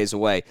 40 days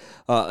away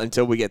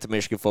until we get to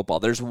Michigan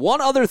football. There's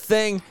one other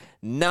thing,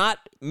 not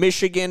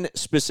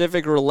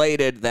Michigan-specific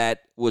related,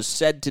 that was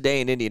said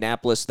today in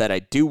Indianapolis that I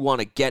do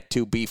want to get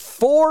to.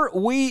 Before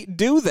we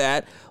do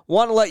that,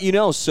 want to let you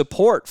know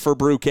support for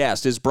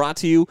Brewcast is brought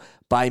to you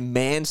by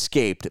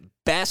Manscaped.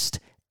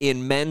 Best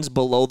in men's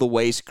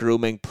below-the-waist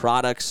grooming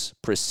products,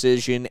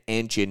 precision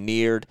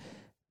engineered.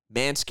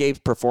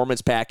 Manscaped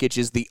Performance Package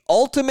is the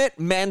ultimate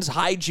men's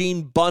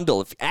hygiene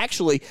bundle.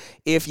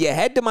 If you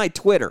head to my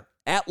Twitter,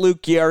 at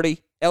Luke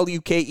Giardi,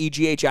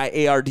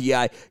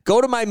 LUKEGHIARDI, go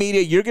to my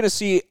media, you're going to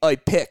see a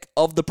pic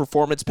of the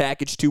Performance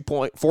Package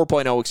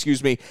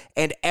 4.0,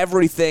 and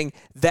everything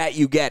that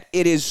you get.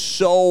 It is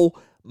so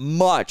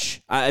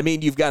much. I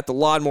mean, you've got the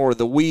lawnmower,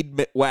 the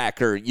weed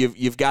whacker,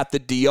 you've got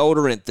the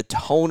deodorant, the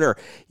toner,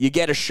 you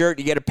get a shirt,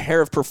 you get a pair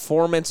of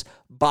performance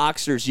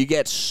boxers, you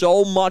get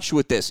so much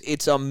with this.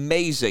 It's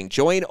amazing.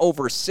 Join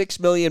over 6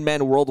 million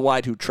men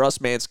worldwide who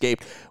trust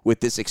Manscaped with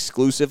this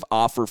exclusive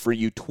offer for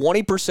you.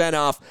 20%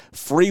 off,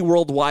 free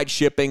worldwide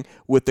shipping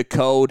with the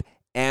code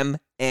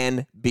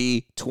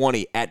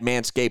MNB20 at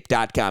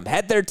manscaped.com.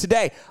 Head there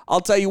today.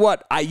 I'll tell you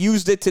what, I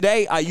used it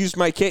today. I used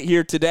my kit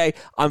here today.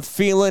 I'm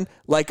feeling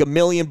like $1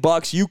 million.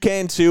 You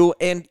can too.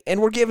 And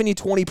we're giving you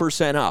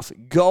 20% off.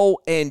 Go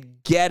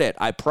and get it.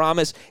 I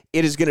promise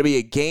it is going to be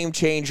a game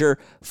changer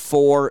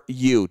for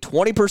you.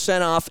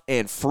 20% off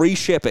and free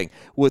shipping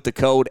with the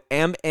code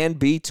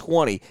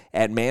MNB20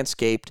 at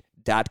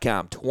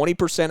manscaped.com.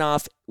 20%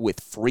 off with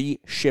free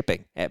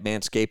shipping at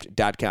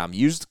manscaped.com.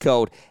 Use the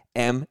code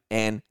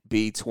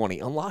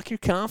MNB20. Unlock your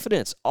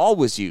confidence.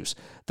 Always use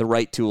the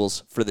right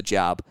tools for the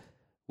job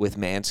with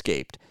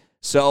Manscaped.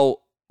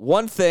 So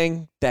one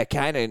thing that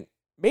kind of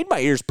made my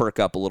ears perk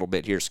up a little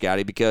bit here,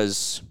 Scotty,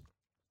 because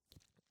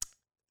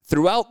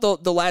throughout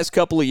the last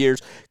couple of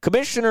years,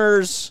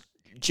 commissioners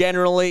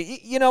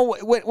generally,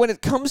 when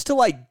it comes to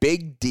like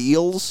big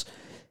deals,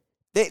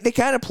 they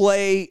kind of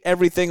play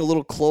everything a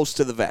little close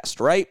to the vest,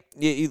 right?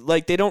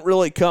 Like they don't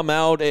really come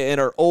out and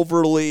are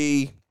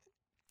overly,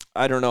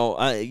 I don't know,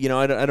 I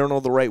don't know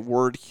the right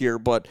word here,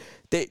 but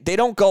they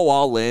don't go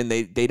all in.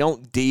 They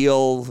don't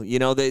deal.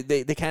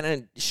 They kind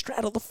of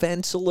straddle the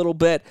fence a little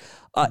bit.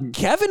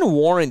 Kevin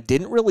Warren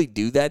didn't really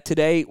do that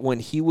today when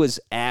he was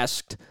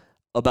asked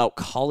about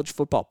college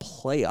football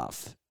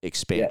playoff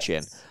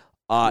expansion.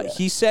 Yes.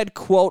 He said,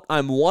 quote,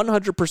 "I'm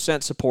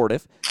 100%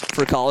 supportive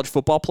for college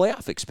football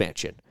playoff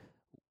expansion.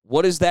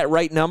 What is that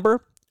right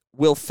number?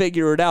 We'll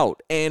figure it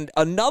out." And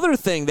another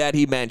thing that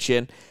he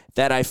mentioned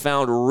that I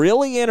found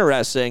really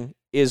interesting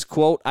is,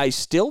 quote, "I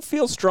still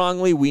feel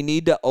strongly we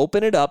need to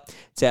open it up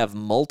to have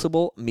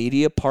multiple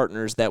media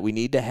partners that we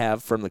need to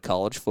have from the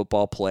college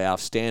football playoff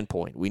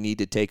standpoint. We need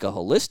to take a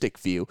holistic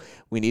view.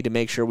 We need to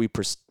make sure we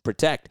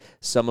protect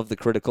some of the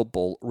critical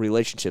bowl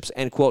relationships,"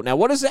 end quote. Now,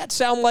 what does that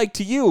sound like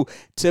to you?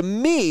 To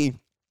me,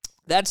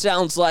 that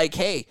sounds like,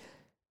 hey,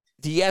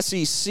 the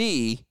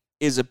SEC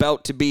is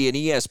about to be an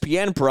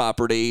ESPN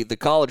property. The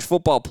college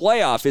football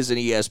playoff is an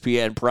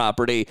ESPN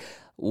property.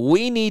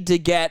 We need to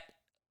get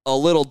a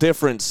little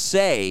different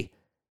say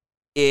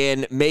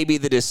in maybe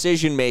the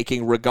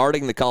decision-making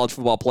regarding the college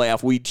football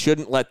playoff. We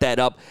shouldn't let that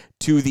up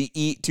to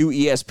to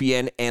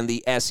ESPN and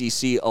the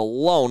SEC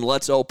alone.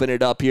 Let's open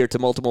it up here to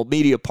multiple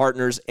media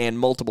partners and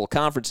multiple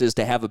conferences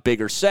to have a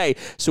bigger say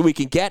so we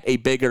can get a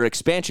bigger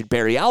expansion.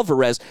 Barry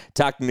Alvarez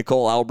talked to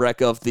Nicole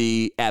Albrecht of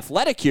The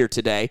Athletic here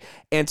today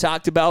and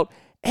talked about,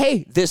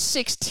 hey, this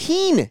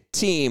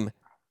 16-team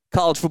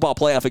college football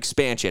playoff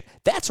expansion.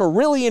 That's a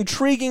really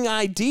intriguing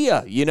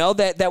idea,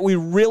 that we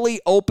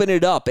really open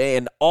it up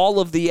and all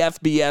of the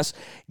FBS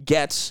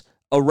gets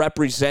a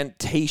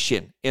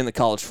representation in the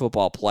college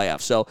football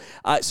playoff. So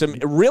some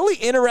really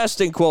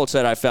interesting quotes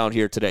that I found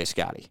here today,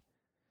 Scotty.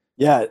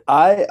 Yeah,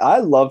 I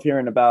love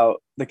hearing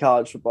about the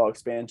college football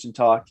expansion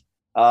talk.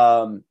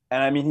 And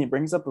I mean, he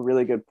brings up a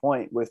really good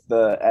point with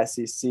the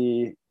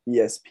SEC,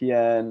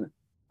 ESPN.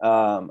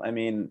 I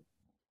mean,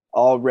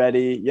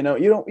 already, you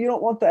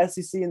don't want the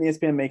SEC and the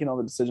ESPN making all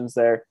the decisions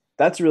there.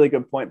 That's a really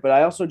good point. But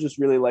I also just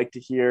really like to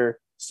hear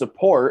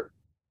support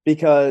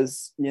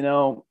because,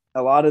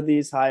 a lot of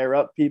these higher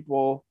up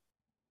people,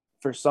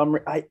 for some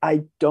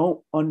I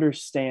don't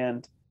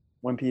understand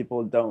when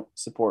people don't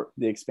support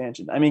the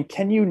expansion. I mean,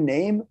 can you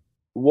name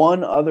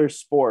one other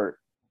sport,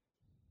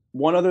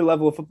 one other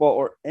level of football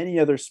or any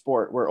other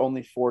sport where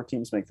only 4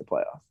 teams make the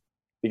playoff?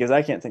 Because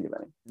I can't think of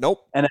any.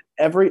 Nope. And at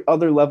every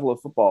other level of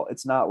football,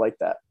 it's not like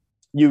that.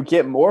 You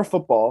get more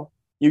football,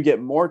 you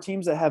get more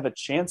teams that have a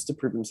chance to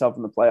prove themselves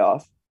in the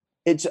playoff.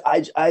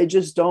 I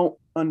just don't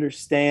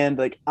understand.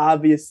 Like,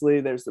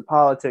 obviously there's the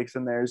politics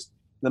and there's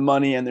the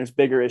money and there's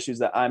bigger issues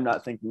that I'm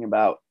not thinking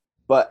about.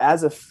 But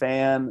as a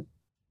fan,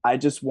 I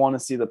just want to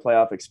see the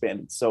playoff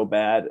expanded so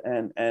bad.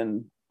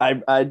 And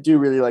I do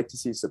really like to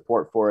see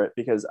support for it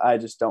because I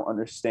just don't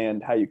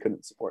understand how you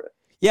couldn't support it.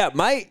 Yeah,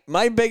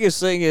 my biggest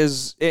thing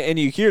is, and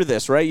you hear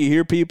this, right? You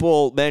hear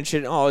people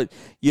mention,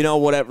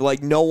 whatever,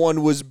 like no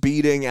one was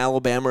beating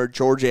Alabama or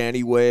Georgia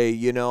anyway,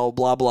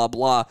 blah, blah,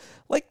 blah.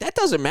 Like, that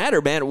doesn't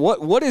matter, man.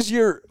 What is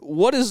your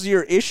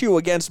issue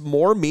against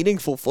more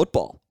meaningful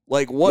football?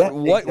 Like,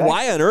 exactly.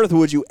 Why on earth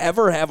would you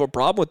ever have a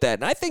problem with that?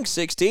 And I think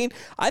 16,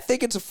 I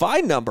think it's a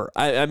fine number.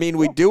 I mean,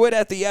 we do it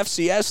at the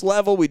FCS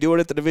level. We do it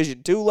at the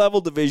Division II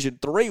level, Division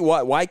III.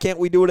 Why can't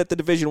we do it at the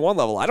Division I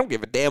level? I don't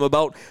give a damn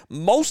about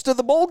most of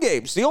the bowl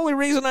games. The only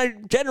reason I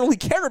generally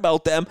care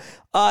about them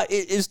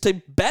is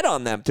to bet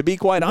on them, to be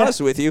quite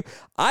honest with you.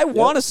 I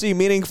want to see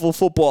meaningful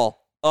football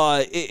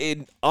on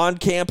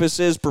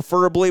campuses,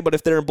 preferably, but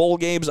if they're in bowl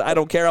games, I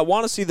don't care. I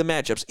want to see the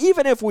matchups.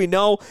 Even if we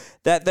know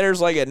that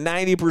there's like a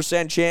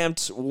 90%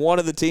 chance one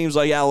of the teams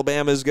like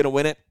Alabama is going to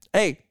win it,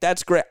 hey,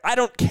 that's great. I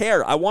don't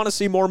care. I want to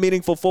see more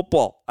meaningful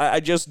football.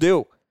 I just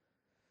do.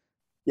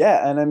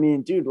 Yeah, and I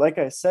mean, dude, like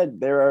I said,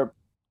 there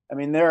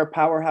are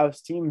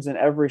powerhouse teams in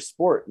every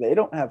sport. They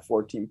don't have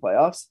 14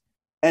 playoffs.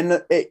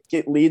 And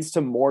it leads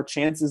to more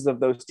chances of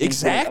those teams.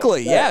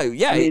 Exactly. Yeah,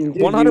 I mean,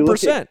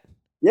 100%.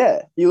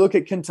 Yeah, you look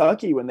at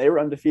Kentucky when they were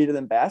undefeated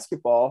in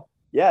basketball.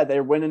 Yeah,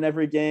 they're winning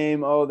every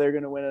game. Oh, they're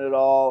going to win it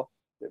all.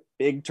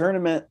 Big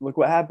tournament. Look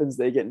what happens.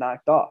 They get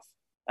knocked off.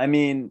 I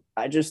mean,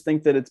 I just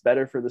think that it's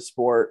better for the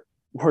sport.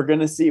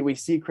 We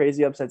see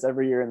crazy upsets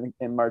every year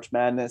in March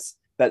Madness.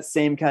 That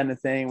same kind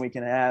of thing we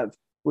can have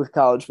with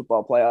college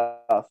football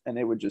playoff, and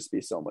it would just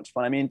be so much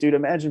fun. I mean, dude,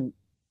 imagine,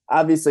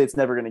 obviously it's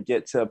never going to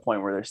get to a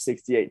point where there's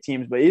 68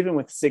 teams, but even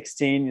with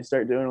 16, you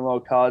start doing a little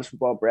college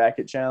football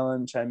bracket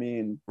challenge. I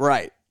mean,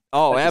 right.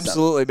 Oh,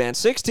 absolutely, man.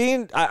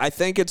 16, I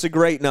think it's a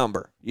great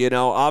number.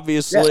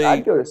 Obviously. Yeah,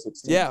 I'd go to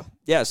 16.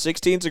 Yeah,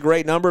 16 is a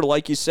great number.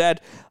 Like you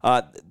said,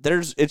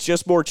 it's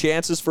just more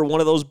chances for one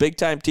of those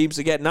big-time teams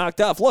to get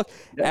knocked off. Look,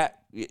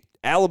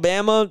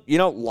 Alabama,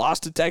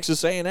 lost to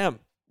Texas A&M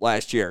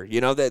last year.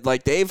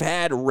 They've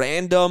had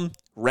random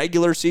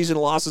regular season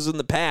losses in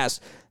the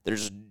past.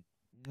 There's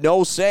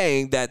no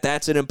saying that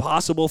that's an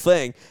impossible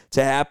thing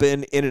to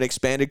happen in an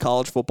expanded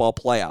college football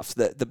playoffs.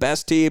 The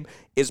best team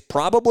is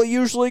probably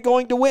usually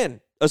going to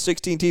win a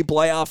 16-team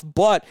playoff,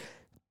 but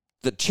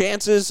the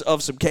chances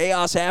of some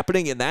chaos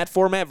happening in that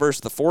format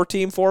versus the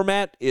 4-team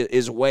format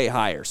is way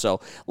higher.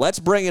 So let's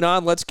bring it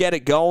on. Let's get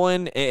it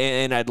going.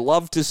 And I'd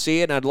love to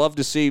see it. And I'd love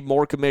to see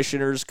more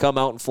commissioners come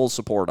out in full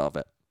support of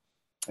it.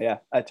 Yeah,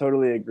 I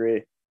totally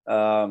agree.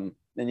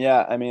 And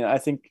yeah, I mean, I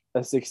think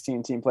a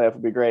 16-team playoff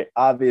would be great.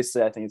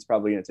 Obviously, I think it's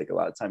probably going to take a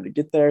lot of time to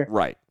get there.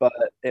 Right. But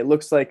it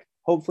looks like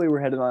hopefully we're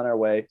headed on our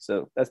way.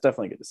 So that's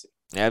definitely good to see.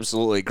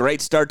 Absolutely.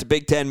 Great start to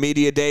Big Ten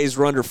Media Days.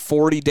 We're under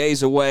 40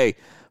 days away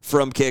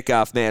from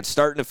kickoff, man. It's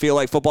starting to feel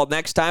like football.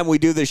 Next time we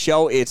do the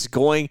show, it's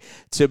going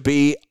to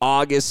be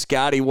August.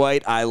 Scotty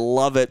White, I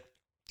love it.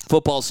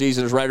 Football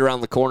season is right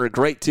around the corner.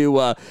 Great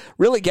to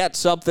really get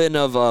something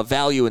of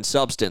value and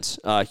substance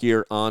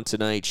here on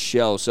tonight's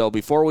show. So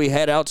before we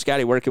head out,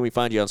 Scotty, where can we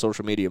find you on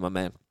social media, my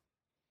man?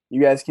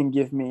 You guys can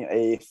give me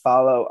a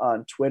follow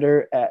on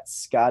Twitter at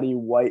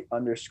ScottyWhite_.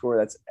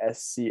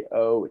 That's SCOTTY.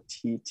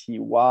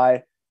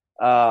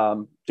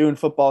 Doing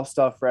football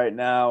stuff right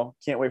now.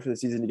 Can't wait for the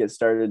season to get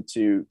started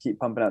to keep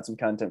pumping out some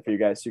content for you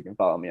guys, so you can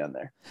follow me on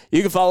there.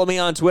 You can follow me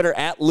on Twitter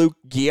at Luke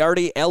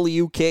Ghiardi,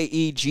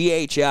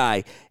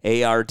 LUKEGHIARDI.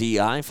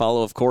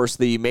 Follow, of course,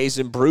 the Maize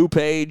and Brew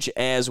page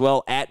as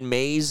well, at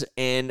Maize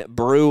and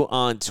Brew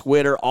on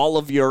Twitter. All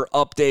of your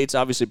updates,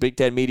 obviously Big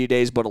Ten Media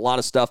Days, but a lot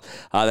of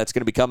stuff that's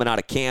going to be coming out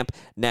of camp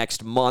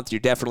next month.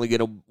 You're definitely going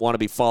to want to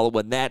be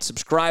following that.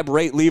 Subscribe,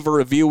 rate, leave a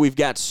review. We've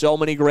got so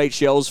many great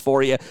shows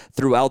for you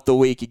throughout the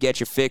week. You get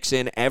your fix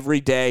in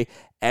every day,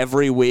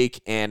 every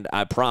week, and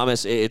I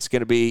promise it's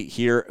going to be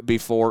here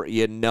before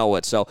you know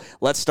it. So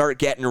let's start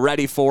getting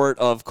ready for it.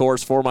 Of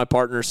course, for my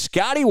partner,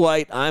 Scotty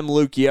White, I'm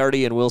Luke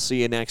Ghiardi, and we'll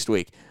see you next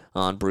week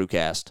on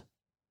Brewcast.